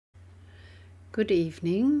Good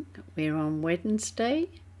evening. We're on Wednesday,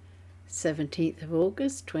 17th of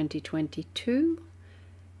August 2022.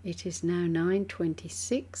 It is now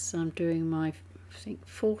 9:26. I'm doing my,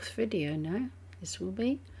 fourth video now. This will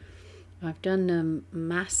be. I've done the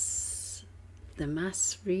mass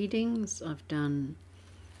readings. I've done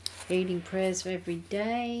healing prayers every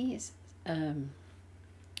day,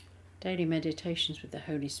 daily meditations with the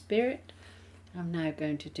Holy Spirit. I'm now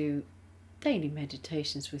going to do daily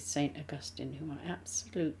meditations with St. Augustine, who I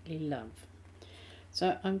absolutely love.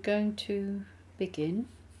 So I'm going to begin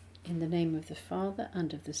in the name of the Father,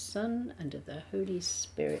 and of the Son, and of the Holy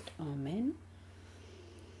Spirit. Amen.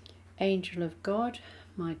 Angel of God,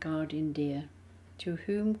 my guardian dear, to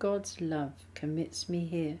whom God's love commits me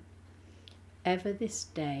here, ever this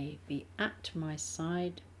day be at my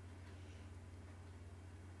side.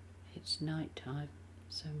 It's night time,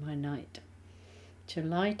 so my night. To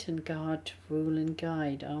light and guard, to rule and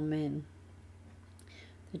guide. Amen.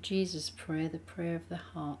 The Jesus prayer, the prayer of the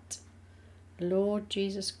heart. Lord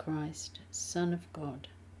Jesus Christ, Son of God,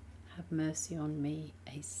 have mercy on me,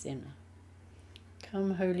 a sinner.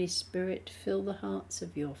 Come, Holy Spirit, fill the hearts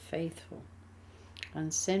of your faithful,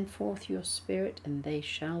 and send forth your Spirit, and they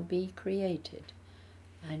shall be created,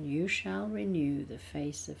 and you shall renew the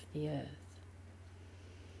face of the earth.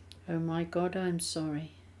 O my God, I am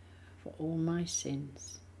sorry for all my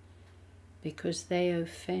sins, because they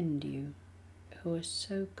offend you, who are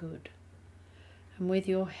so good, and with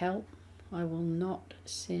your help I will not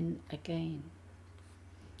sin again.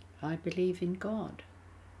 I believe in God,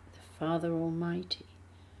 the Father Almighty,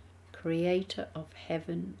 creator of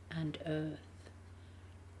heaven and earth.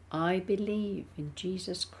 I believe in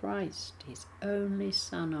Jesus Christ, his only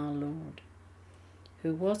Son, our Lord,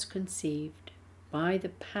 who was conceived by the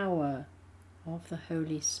power of the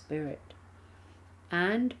Holy Spirit,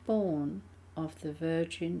 and born of the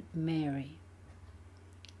Virgin Mary.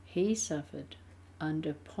 He suffered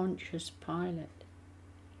under Pontius Pilate,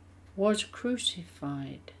 was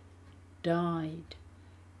crucified, died,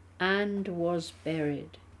 and was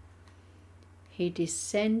buried. He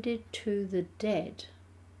descended to the dead.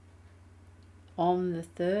 On the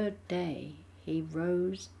third day he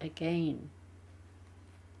rose again.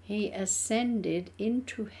 He ascended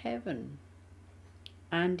into heaven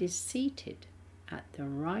and is seated at the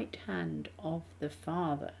right hand of the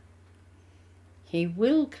Father. He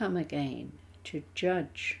will come again to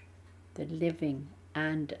judge the living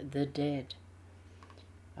and the dead.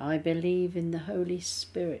 I believe in the Holy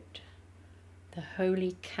Spirit, the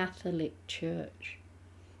Holy Catholic Church,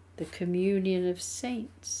 the communion of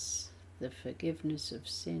saints, the forgiveness of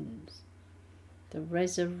sins, the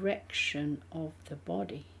resurrection of the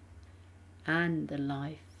body, and the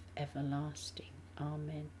life everlasting.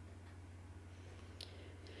 Amen.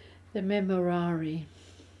 The Memorare.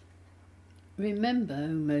 Remember, O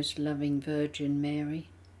most loving Virgin Mary,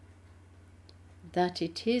 that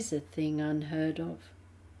it is a thing unheard of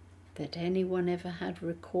that anyone ever had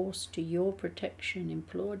recourse to your protection,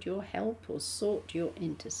 implored your help, or sought your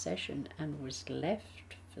intercession, and was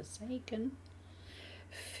left forsaken.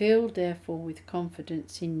 Filled therefore with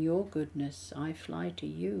confidence in your goodness, I fly to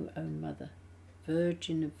you, O Mother,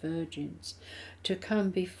 Virgin of Virgins. To come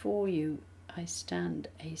before you I stand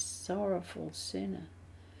a sorrowful sinner.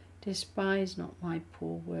 Despise not my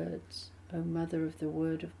poor words, O Mother of the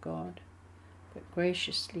Word of God, but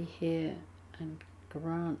graciously hear and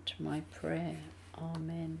grant my prayer.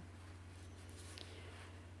 Amen.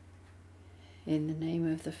 In the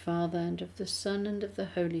name of the Father, and of the Son, and of the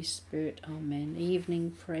Holy Spirit. Amen.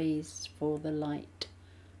 Evening praise for the light.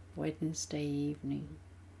 Wednesday evening.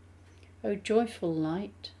 O joyful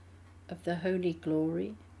light of the holy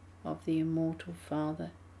glory of the immortal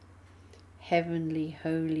Father, heavenly,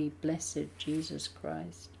 holy, blessed Jesus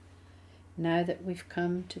Christ, now that we've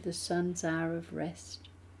come to the sun's hour of rest,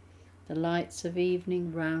 the lights of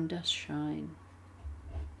evening round us shine.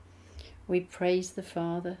 We praise the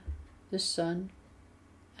Father, the Son,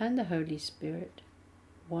 and the Holy Spirit,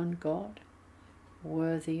 one God.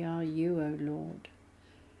 Worthy are you, O Lord,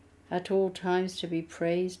 at all times to be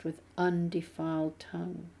praised with undefiled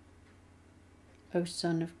tongue. O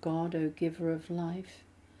Son of God, O Giver of life,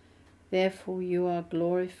 therefore you are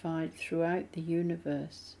glorified throughout the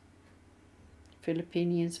universe.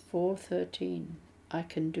 Philippians 4:13. I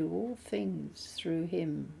can do all things through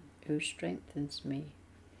him who strengthens me.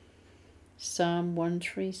 Psalm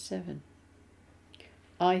 137.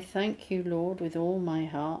 I thank you, Lord, with all my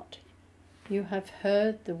heart. You have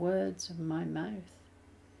heard the words of my mouth.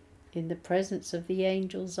 In the presence of the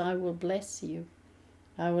angels I will bless you.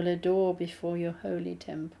 I will adore before your holy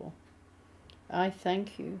temple. I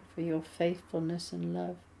thank you for your faithfulness and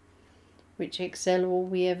love, which excel all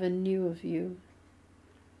we ever knew of you.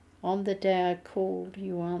 On the day I called,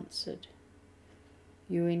 you answered.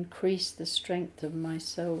 You increased the strength of my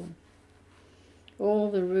soul. All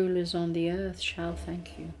the rulers on the earth shall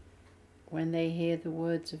thank you. When they hear the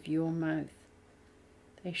words of your mouth,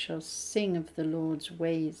 they shall sing of the Lord's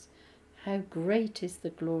ways. How great is the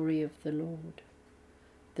glory of the Lord.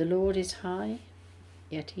 The Lord is high,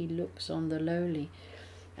 yet he looks on the lowly,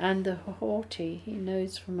 and the haughty he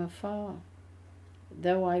knows from afar.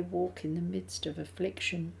 Though I walk in the midst of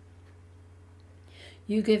affliction,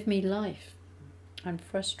 you give me life and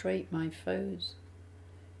frustrate my foes.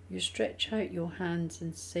 You stretch out your hands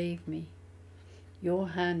and save me. Your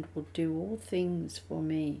hand will do all things for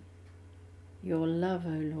me. Your love, O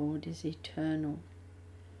Lord, is eternal.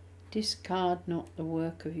 Discard not the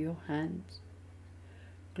work of your hands.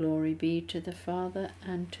 Glory be to the Father,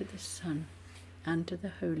 and to the Son, and to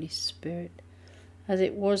the Holy Spirit, as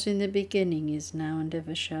it was in the beginning, is now, and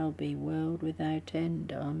ever shall be, world without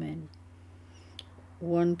end. Amen.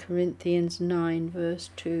 1 Corinthians 9 verse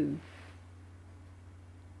 2.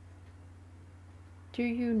 Do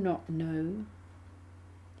you not know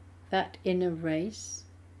that in a race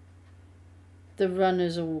the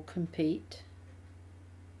runners all compete,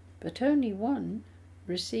 but only one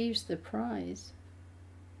receives the prize?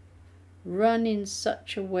 Run in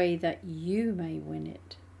such a way that you may win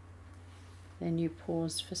it. Then you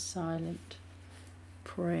pause for silent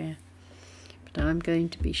prayer. But I'm going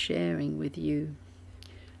to be sharing with you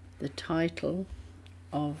the title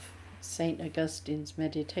of St. Augustine's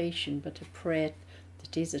meditation, but a prayer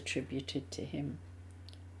that is attributed to him.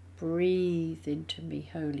 Breathe into me,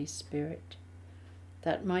 Holy Spirit,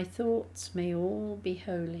 that my thoughts may all be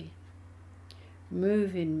holy.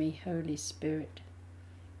 Move in me, Holy Spirit,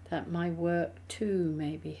 that my work too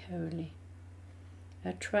may be holy.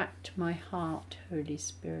 Attract my heart, Holy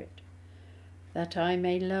Spirit, that I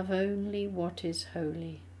may love only what is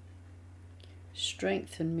holy.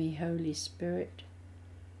 Strengthen me, Holy Spirit,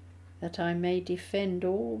 that I may defend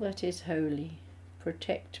all that is holy.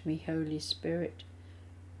 Protect me, Holy Spirit,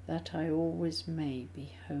 that I always may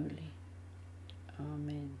be holy.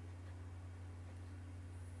 Amen.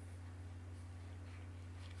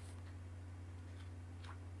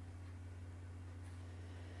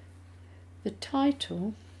 The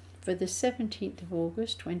title for the 17th of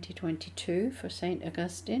August 2022 for St.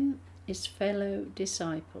 Augustine is Fellow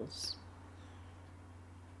Disciples.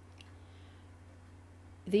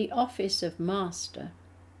 The office of master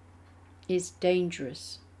is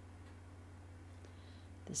dangerous.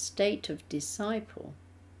 The state of disciple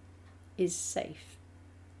is safe.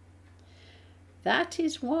 That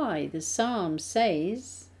is why the psalm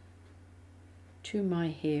says, to my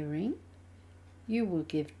hearing you will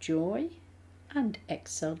give joy and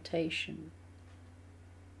exultation.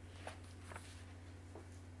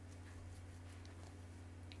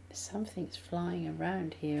 Something's flying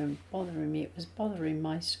around here and bothering me. It was bothering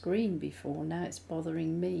my screen before, now it's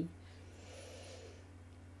bothering me.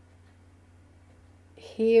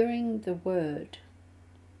 Hearing the word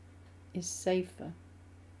is safer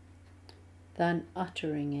than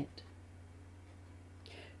uttering it.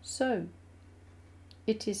 So,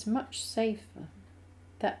 it is much safer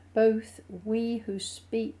that both we who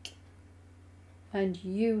speak and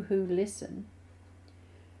you who listen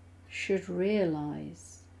should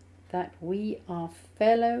realize that we are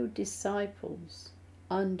fellow disciples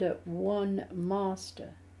under one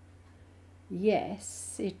master.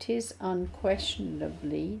 Yes, it is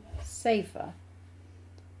unquestionably safer,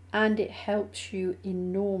 and it helps you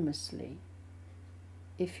enormously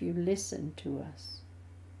if you listen to us,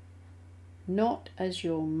 not as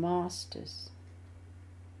your masters,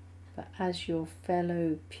 but as your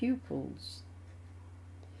fellow pupils.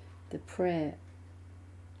 The prayer,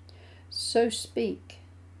 so speak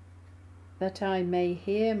that I may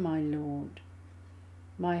hear, my Lord,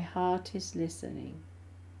 my heart is listening.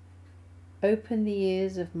 Open the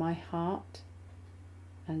ears of my heart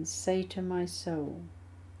and say to my soul,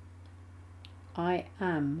 I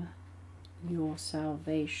am your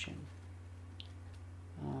salvation.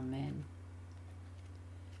 Amen.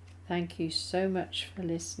 Thank you so much for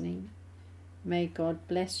listening. May God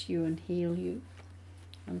bless you and heal you.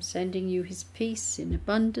 I'm sending you his peace in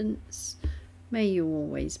abundance. May you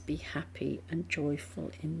always be happy and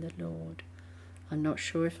joyful in the Lord. I'm not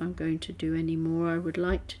sure if I'm going to do any more. I would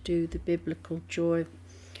like to do the biblical joy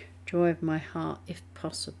of my heart if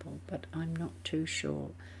possible, but I'm not too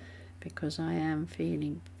sure because I am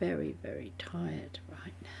feeling very, very tired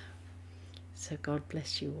right now. So God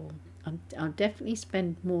bless you all. I'll definitely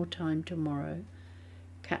spend more time tomorrow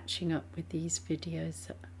catching up with these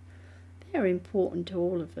videos. They're important to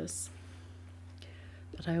all of us.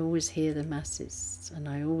 but I always hear the masses, and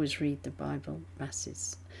I always read the Bible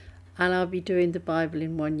masses. And I'll be doing the Bible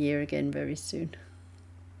in 1 year again very soon.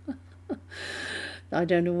 I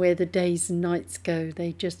don't know where the days and nights go.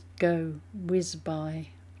 They just go, whiz by.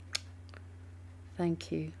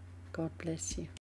 Thank you. God bless you.